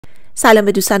سلام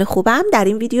به دوستان خوبم. در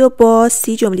این ویدیو با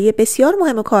 30 جمله بسیار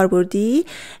مهم کاربردی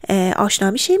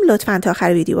آشنا میشیم. لطفاً تا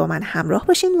آخر ویدیو با من همراه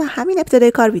باشین و همین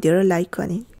ابتدای کار ویدیو رو لایک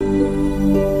کنین.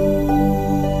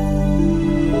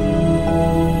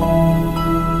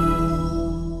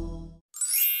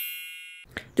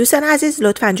 دوستان عزیز،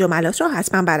 لطفاً جملات رو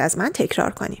حتما بعد از من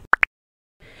تکرار کنین.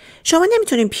 شما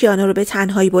نمیتونین پیانو رو به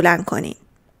تنهایی بلند کنین.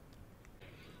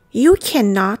 You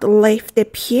cannot lift the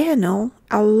piano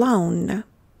alone.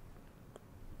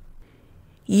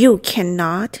 You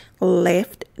cannot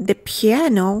lift the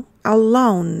piano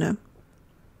alone.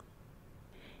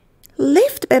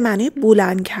 lift به معنی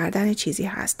بلند کردن چیزی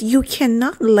هست. You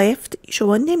cannot lift،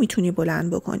 شما نمیتونی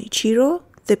بلند بکنی. چی رو؟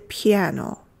 The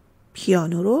piano.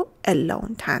 پیانو رو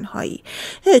alone، تنهایی.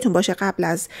 یادتون باشه قبل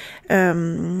از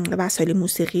وسایل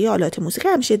موسیقی، آلات موسیقی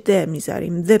همیشه the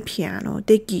میذاریم. The piano،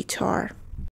 the guitar.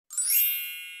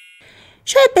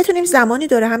 شاید بتونیم زمانی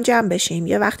دور هم جمع بشیم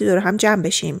یا وقتی دور هم جمع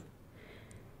بشیم.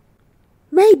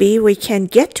 Maybe we can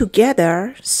get together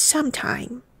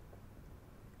sometime.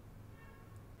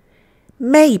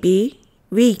 Maybe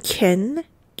we can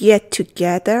get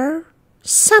together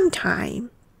sometime.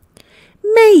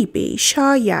 Maybe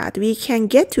شاید we can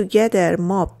get together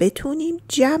ما بتونیم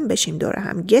جمع بشیم دور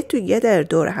هم. Get together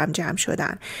دور هم جمع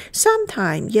شدن.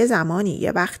 Sometime یه زمانی،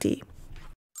 یه وقتی.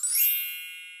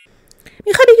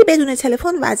 میخوای بگی بدون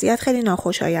تلفن وضعیت خیلی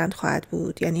ناخوشایند خواهد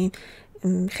بود. یعنی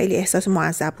خیلی احساس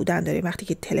معذب بودن داریم وقتی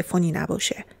که تلفنی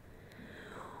نباشه.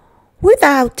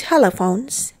 Without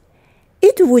telephones,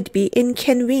 it would be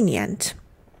inconvenient.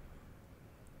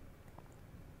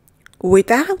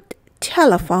 Without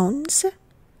telephones,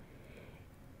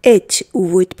 it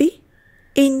would be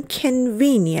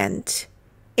inconvenient.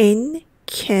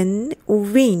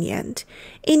 Inconvenient.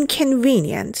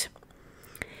 Inconvenient.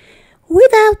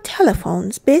 Without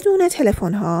telephones، بدون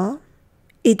تلفن ها،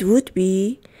 it would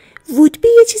be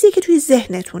یه چیزی که توی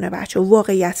ذهنتونه بچه،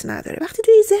 واقعیت نداره. وقتی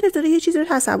توی ذهنت داره یه چیزی رو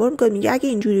تصور میکنی، میگه اگه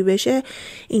اینجوری بشه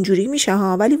اینجوری میشه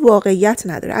ها، ولی واقعیت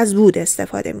نداره. از would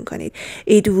استفاده میکنید.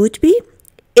 It would be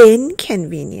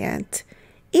inconvenient.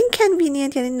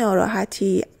 Inconvenient یعنی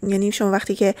ناراحتی، یعنی شما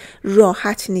وقتی که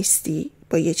راحت نیستی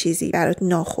با یه چیزی، برات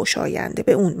ناخوشاینده،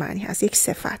 به اون معنی هست، یک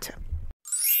صفت.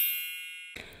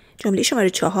 جمله شماره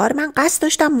 4، من قصد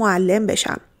داشتم معلم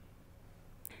بشم.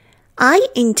 I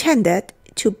intended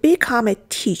to become a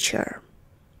teacher.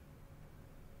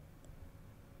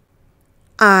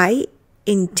 I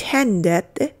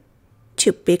intended to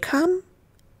become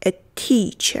a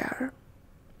teacher.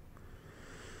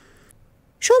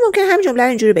 شما ممکن همین جمله رو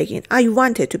اینجوری بگین. I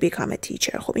wanted to become a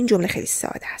teacher. خب این جمله خیلی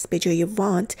ساده است. به جای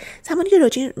want، زمانی که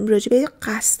راجع به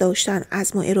قصد داشتن،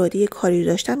 عزم و اراده کاری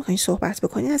داشتن میخواین صحبت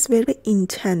بکنین، از ورب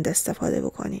intend استفاده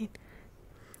بکنین.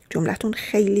 جملتون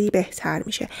خیلی بهتر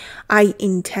میشه. I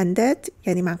intended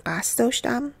یعنی من قصد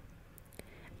داشتم،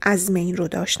 عزم این رو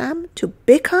داشتم، to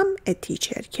become a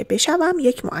teacher که بشوم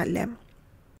یک معلم.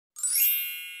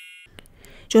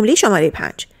 جمله شماره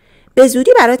 5، به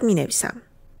زودی برات می نویسم.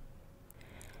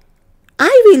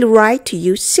 I will write to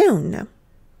you soon.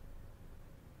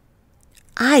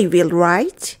 I will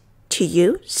write to you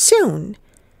soon.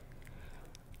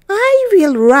 I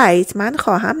will write، من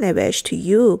خواهم نوشت to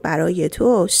you، برای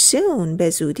تو، soon، به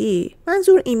زودی.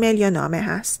 منظور ایمیل یا نامه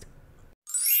هست.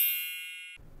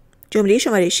 جمله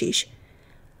شماره 6،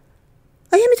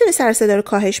 آیا میتونی سر صدا رو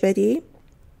کاهش بدی؟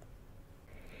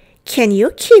 Can you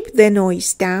keep the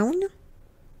noise down?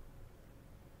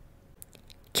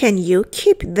 Can you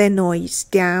keep the noise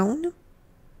down?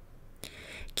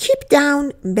 Keep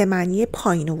down به معنی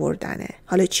پایین آوردنه.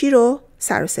 حالا چی رو؟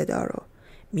 سر صدا رو.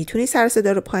 میتونی سر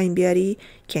صدا رو پایین بیاری؟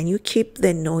 Can you keep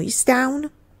the noise down?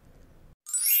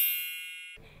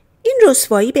 این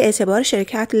رسوایی به اعتبار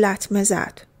شرکت لطمه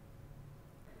زد.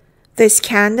 The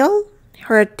scandal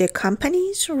hurt the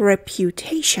company's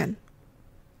reputation.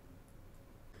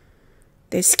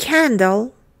 The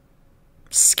scandal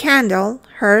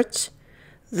hurt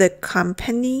the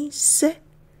company's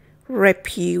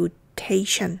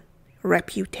reputation.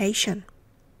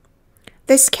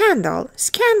 The scandal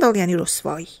یعنی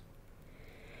رسوایی.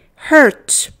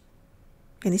 hurt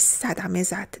یعنی صدمه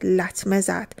زد، لطمه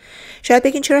زد. شاید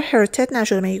بگین چرا hurted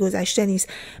نشد، مگه گذشته نیست؟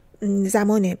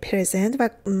 زمان present و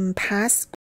past،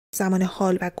 زمان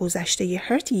حال و گذشته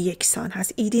hurt یکسان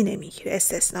هست، ایدی نمیگیره،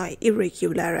 استثنایی،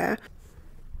 irregular.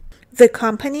 The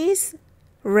company's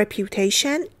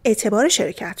reputation اعتبار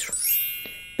شرکت رو،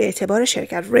 به اعتبار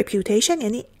شرکت. reputation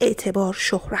یعنی اعتبار،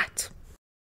 شهرت.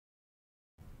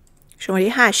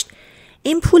 شماره 8،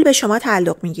 این پول به شما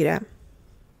تعلق میگیره.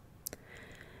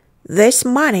 This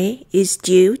money is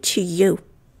due to you.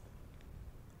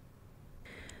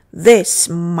 This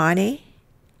money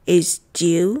is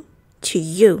due to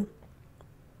you.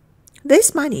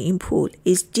 This money این پول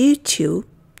is due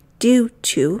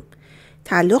to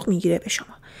تعلق میگیره به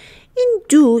شما. این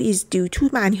do is due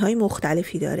to معنی های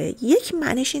مختلفی داره. یک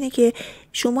معنیش اینه که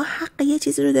شما حق یه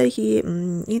چیزی رو داری که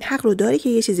این حق رو داری که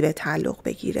یه چیزی به تعلق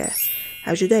بگیره.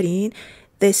 توجه دارین؟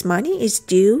 This money is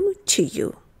due to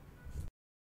you.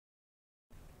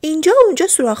 اینجا و اونجا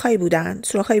سوراخ‌هایی بودن،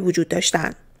 سوراخ‌هایی وجود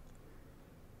داشتن.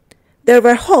 There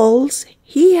were holes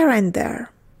here and there.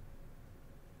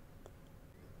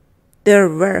 There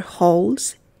were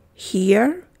holes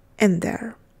here and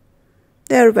there.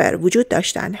 There were وجود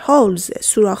داشتن. Holes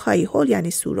سوراخ‌هایی. hole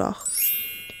یعنی سوراخ.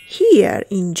 Here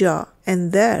اینجا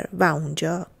and there و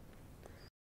اونجا.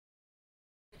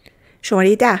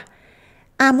 شماره 10.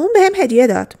 عموم بهم هدیه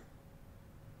داد.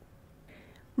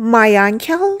 My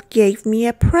uncle gave me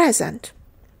a present.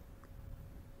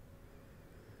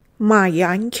 My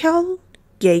uncle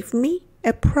gave me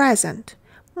a present.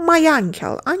 My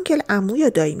uncle عمو یا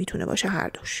دایی میتونه باشه هر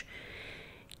دوش.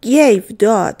 Gave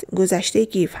داد گذشته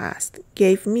give هست.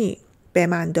 Gave me به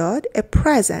من داد. A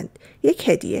present یک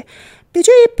هدیه. به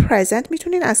جای present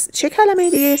میتونین از چه کلمه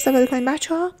دیگه استفاده کنین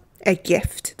بچه ها؟ A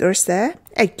gift. درسته؟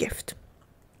 A gift.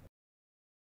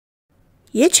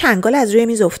 یه چنگال از روی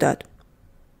میز افتاد.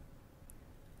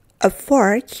 A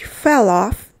fork fell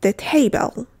off the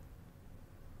table.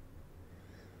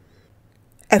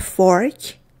 A fork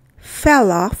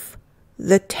fell off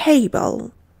the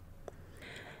table.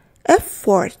 A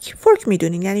fork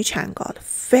میدونین یعنی چنگال.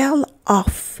 Fell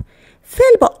off.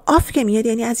 fell با off که میاد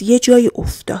یعنی از یه جای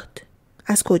افتاد.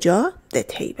 از کجا؟ The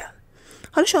table.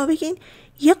 حالا شما بگین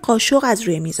یه قاشق از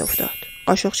روی میز افتاد.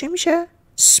 قاشق چی میشه؟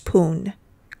 Spoon.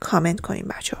 کامنت کنین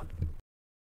بچه ها.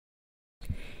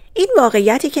 این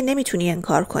واقعیتی که نمیتونی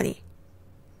انکار کنی.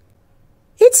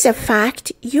 It's a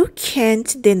fact you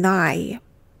can't deny.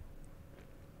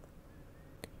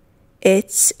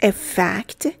 It's a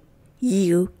fact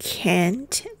you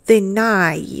can't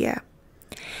deny.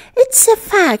 It's a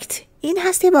fact. این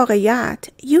هست یه واقعیت.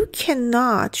 You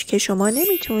cannot که شما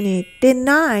نمیتونید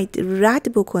deny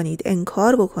رد بکنید،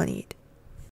 انکار بکنید.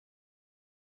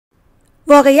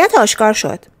 واقعیت آشکار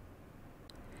شد.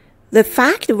 The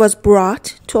fact was brought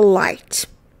to light.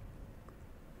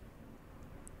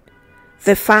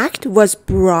 The fact was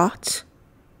brought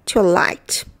to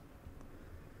light.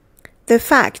 The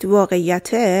fact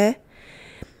واقعیت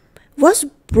was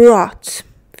brought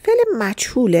فعل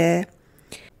مجهول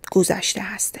گذشته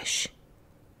هستش.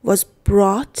 Was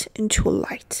brought into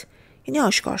light یعنی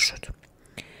آشکار شد.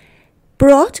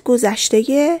 brought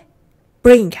گذشته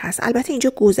bring هست. البته اینجا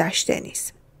گذشته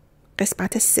نیست.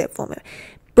 قسمت سومه.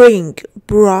 bring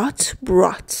brought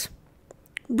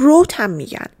هم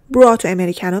میگن. brought و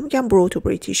امریکن ها میگن brought و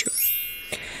بریتیش.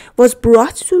 was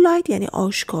brought to light یعنی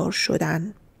آشکار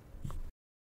شدن.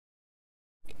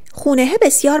 خونه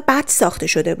بسیار بد ساخته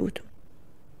شده بود.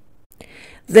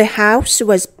 The house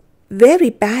was very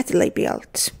badly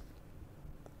built.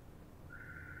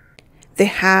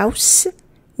 The house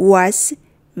was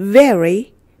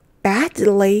very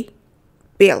badly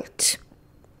built.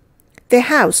 The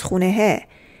house خونه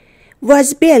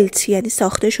was built یعنی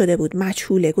ساخته شده بود.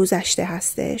 مجهول گذشته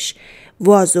هستش.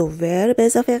 was و were به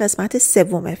اضافه قسمت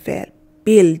سوم فعل.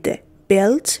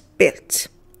 built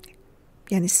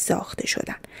یعنی ساخته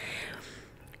شدن.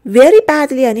 very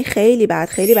badly یعنی خیلی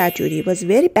بد جوری. was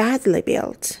very badly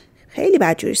built خیلی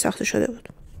بد جوری ساخته شده بود.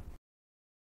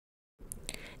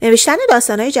 نوشتن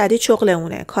داستانهای جدید شغل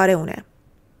اونه، کار اونه.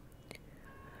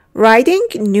 Writing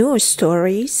new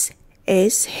stories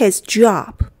is his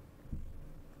job.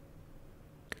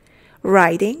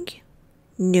 Writing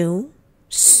new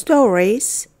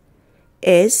stories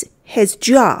is his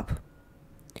job.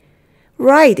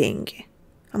 Writing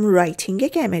writing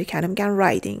که امریکن میگن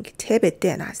writing ت به د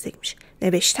نزدیک میشه.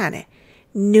 نوشتنه.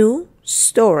 new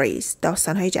stories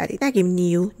داستانهای جدید.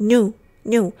 نگیم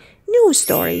new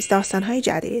stories داستانهای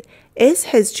جدید. is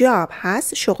his job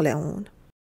هست شغل اون.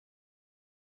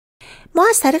 ما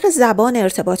از طریق زبان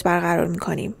ارتباط برقرار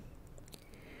میکنیم.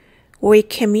 We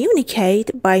communicate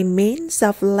by means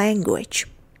of language.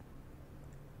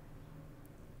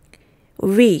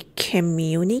 We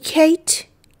communicate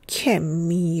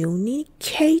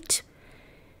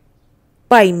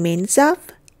by means of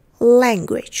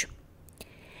language.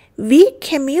 We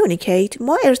communicate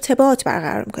ما ارتباط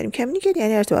برقرار میکنیم. communicate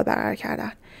یعنی ارتباط برقرار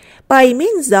کردن. By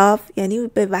means of یعنی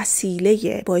به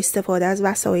وسیله با استفاده از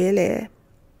وسایل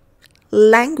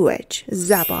language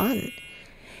زبان.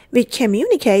 We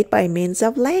communicate by means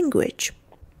of language.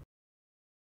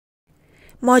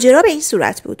 ماجرا به این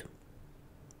صورت بود.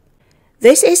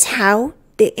 This is how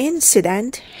the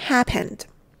incident happened.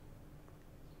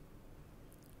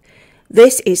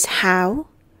 This is how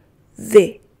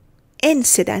the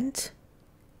incident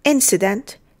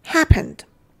happened.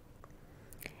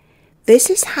 This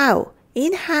is how.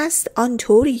 این هست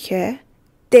آنطوری که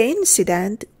the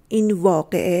incident این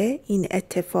واقعه، این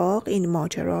اتفاق، این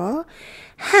ماجرا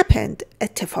happened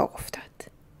اتفاق افتاد.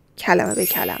 کلمه به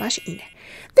کلمش اینه.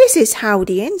 This is how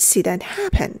the incident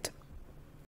happened.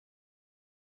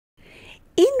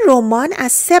 این رمان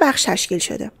از 3 بخش تشکیل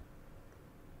شده.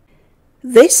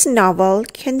 This novel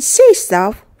consists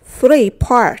of 3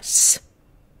 parts.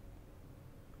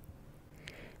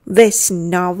 This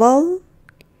novel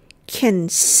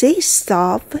consists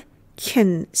of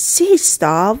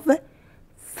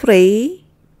 3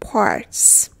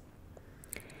 parts.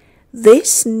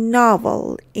 This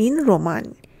novel این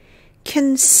رمان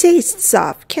consists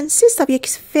of یک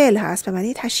فعل هست به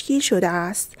معنی تشکیل شده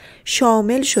است،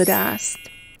 شامل شده است.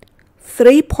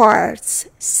 3 parts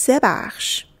 3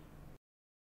 بخش.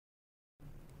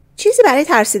 چیزی برای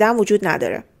ترسیدن وجود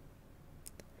نداره.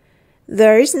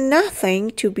 There is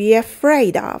nothing to be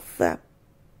afraid of.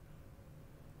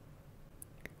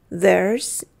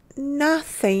 There's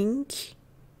nothing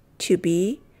to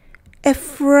be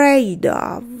afraid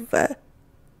of.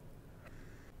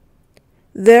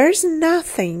 There's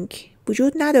nothing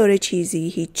وجود نداره چیزی،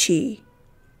 هیچی.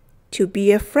 To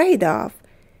be afraid of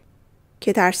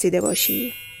که ترسیده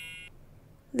باشی.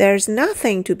 There's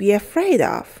nothing to be afraid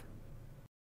of.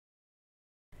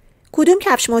 کدوم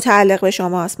کفش متعلق به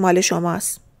شماست؟ مال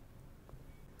شماست.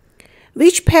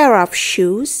 Which pair of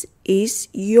shoes is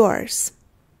yours?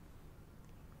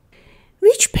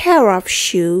 Which pair of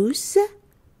shoes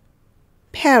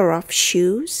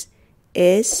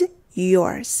is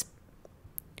yours?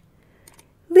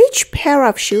 Which pair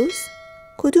of shoes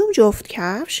کدوم جفت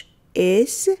کفش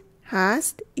is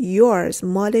هست yours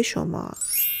مال شما.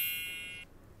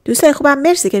 دوستای خوبم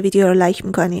مرسی که ویدیو رو لایک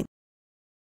میکنین.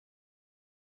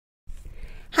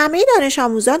 همه دانش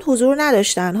آموزان حضور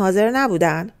نداشتن، حاضر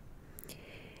نبودن.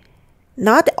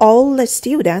 Not all the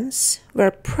students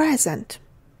were present.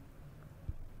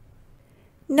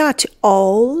 Not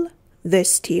all the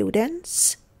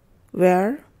students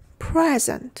were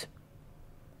present.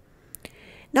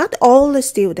 Not all the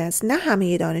students نه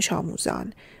همه دانش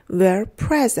آموزان were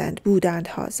present بودند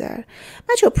حاضر.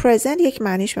 بچه present یک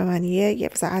معنیش به معنی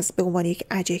به عنوان یک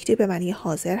adjective به معنی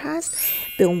حاضر هست،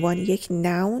 به عنوان یک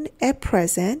noun a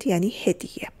present یعنی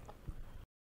هدیه.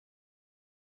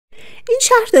 این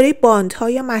شهر داره باندها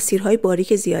یا مسیرهای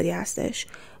باریک زیادی هستش.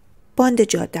 باند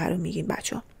جاده رو میگیم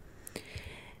بچه.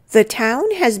 The town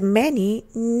has many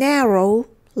narrow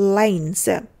lanes.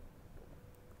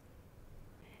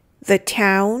 The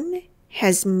town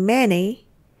has many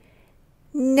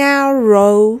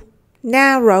narrow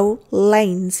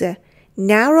lanes.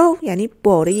 Narrow یعنی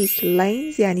باریک،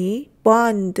 lanes یعنی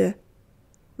باند،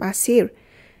 مسیر.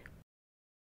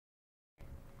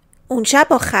 اون شب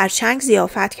با خرچنگ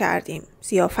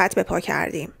ضیافت به پا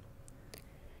کردیم.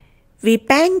 We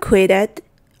banqueted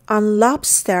on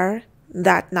lobster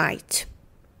that night.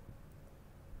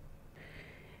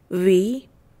 We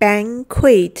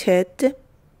banqueted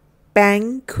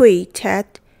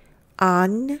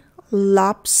on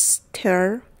lobster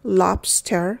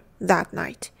that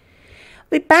night.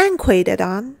 We banqueted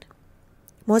on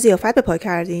ما ضیافت به پا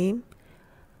کردیم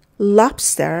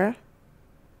lobster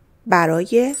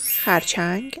برای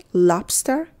خرچنگ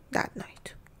lobster that night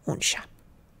اون شب.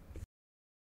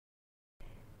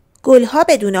 گلها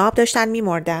بدون آب داشتن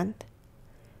می‌مردند.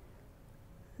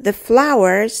 The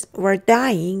flowers were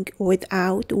dying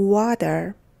without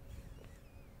water.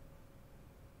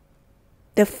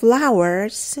 The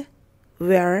flowers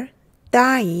were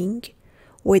dying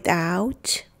without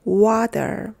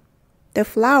water. The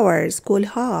flowers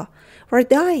گلها were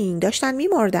dying داشتن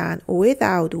می‌مردن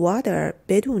without water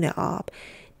بدون آب.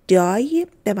 die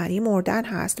به معنی مردن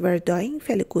هست. were dying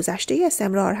فعل گذشته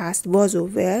استمرار هست. was و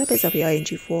were به اضافه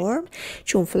ing فرم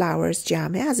چون flowers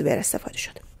جمعه از were استفاده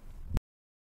شده.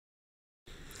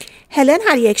 هلن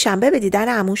هر یک شنبه به دیدن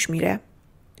عموش میره.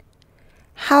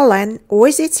 Helen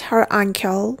visits her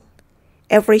uncle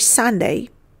every Sunday.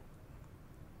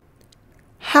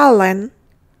 Helen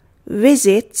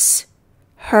visits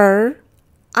her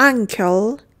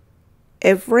uncle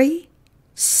every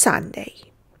Sunday.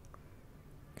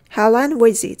 Helen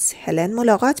visits هلن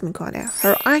ملاقات میکنه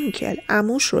her uncle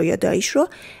عموش رو یا دایش رو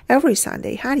every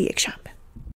Sunday هر یک شنبه.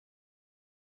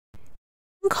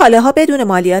 این کالاها بدون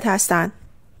مالیات هستن.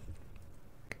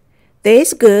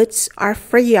 These goods are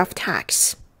free of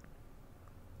tax.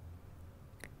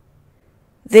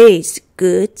 These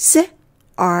goods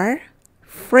are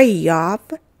free of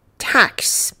tax.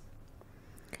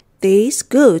 These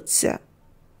goods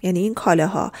یعنی این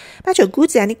کالاها. بچه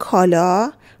goods یعنی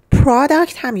کالا،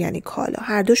 product هم یعنی کالا،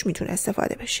 هر دوش میتونه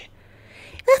استفاده بشه.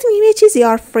 وقتی میگیم یه چیزی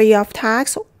are free of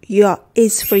tax یا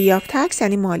is free of tax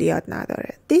یعنی مالیات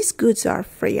نداره. These goods are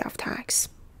free of tax.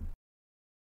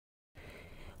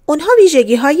 اونها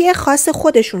ویژگی های خاص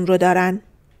خودشون رو دارن.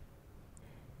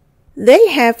 They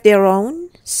have their own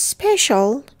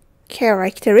special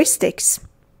characteristics.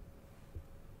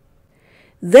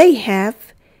 They have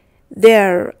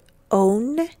their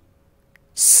own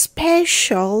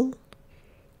special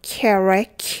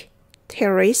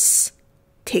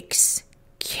characteristics.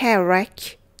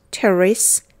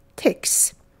 Characteristics.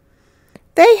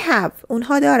 They have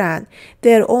اونها دارن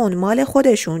their own مال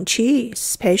خودشون چی؟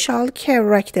 special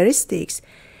characteristics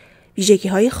ویژگی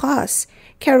های خاص.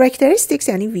 characteristics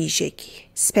یعنی ویژگی،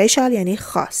 special یعنی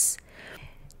خاص.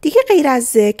 دیگه غیر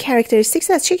از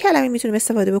characteristics از چه کلمه میتونیم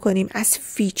استفاده بکنیم؟ از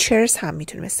features هم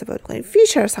میتونیم استفاده کنیم.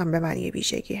 features هم به معنی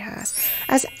ویژگی هست.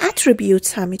 از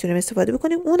attributes هم میتونیم استفاده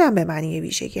بکنیم، اونم به معنی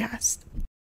ویژگی هست.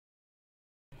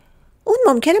 اون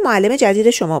ممکنه معلم جدید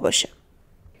شما باشه.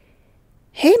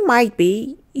 He might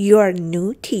be your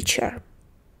new teacher.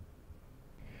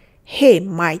 He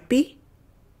might be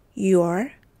your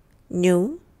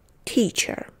new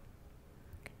teacher.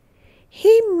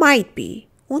 He might be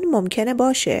اون ممکنه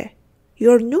باشه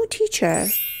your new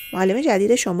teacher معلم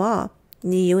جدید شما.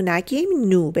 نیو نگیم،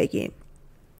 نو بگیم.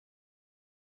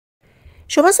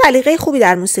 شما سلیقه خوبی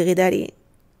در موسیقی دارین.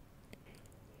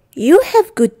 You have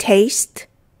good taste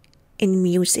in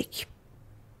music.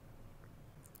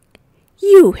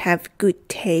 You have good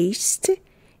taste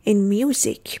in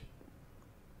music.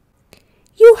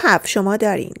 You have شما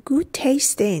دارین good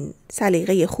taste in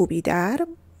سلیقه خوبی در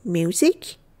music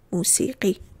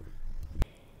موسیقی.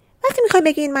 وقتی میخوایم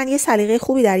بگین من یه سلیقه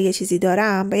خوبی در یه چیزی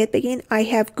دارم باید بگین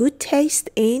I have good taste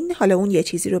in حالا اون یه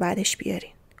چیزی رو بعدش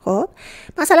بیارین. خب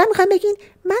مثلا میخوایم بگین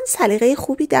من سلیقه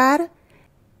خوبی در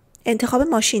انتخاب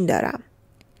ماشین دارم.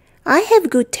 I have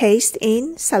good taste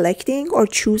in selecting or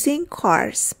choosing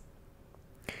cars.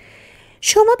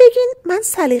 شما بگین من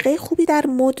سلیقه خوبی در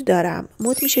مد دارم.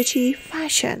 مد میشه چی؟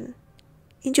 فشن.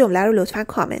 این جمله رو لطفاً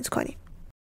کامنت کنید.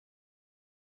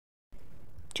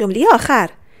 جمله آخر.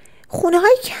 خونه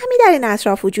های کمی در این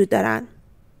اطراف وجود دارن.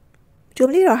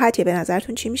 جمله راحتیه، به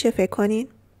نظرتون چی میشه فکر کنین؟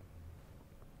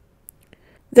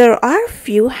 There are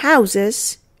few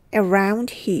houses around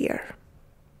here.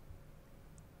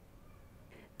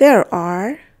 There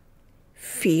are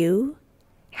few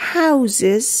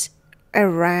houses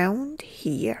around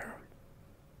here.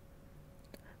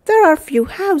 There are few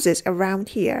houses around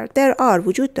here. There are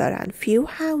وجود دارن. Few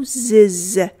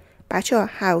houses. بچه ها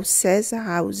houses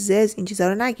این چیزا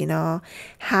رو نگین ها.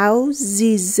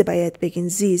 houses باید بگین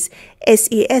زیز.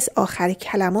 S-E-S آخر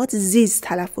کلمات زیز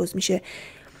تلفظ میشه.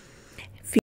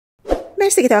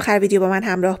 مرسی که تا آخر ویدیو با من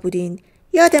همراه بودین.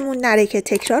 یادمون نره که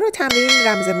تکرار و تمرین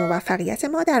رمز موفقیت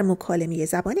ما در مکالمه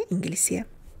زبان انگلیسیه.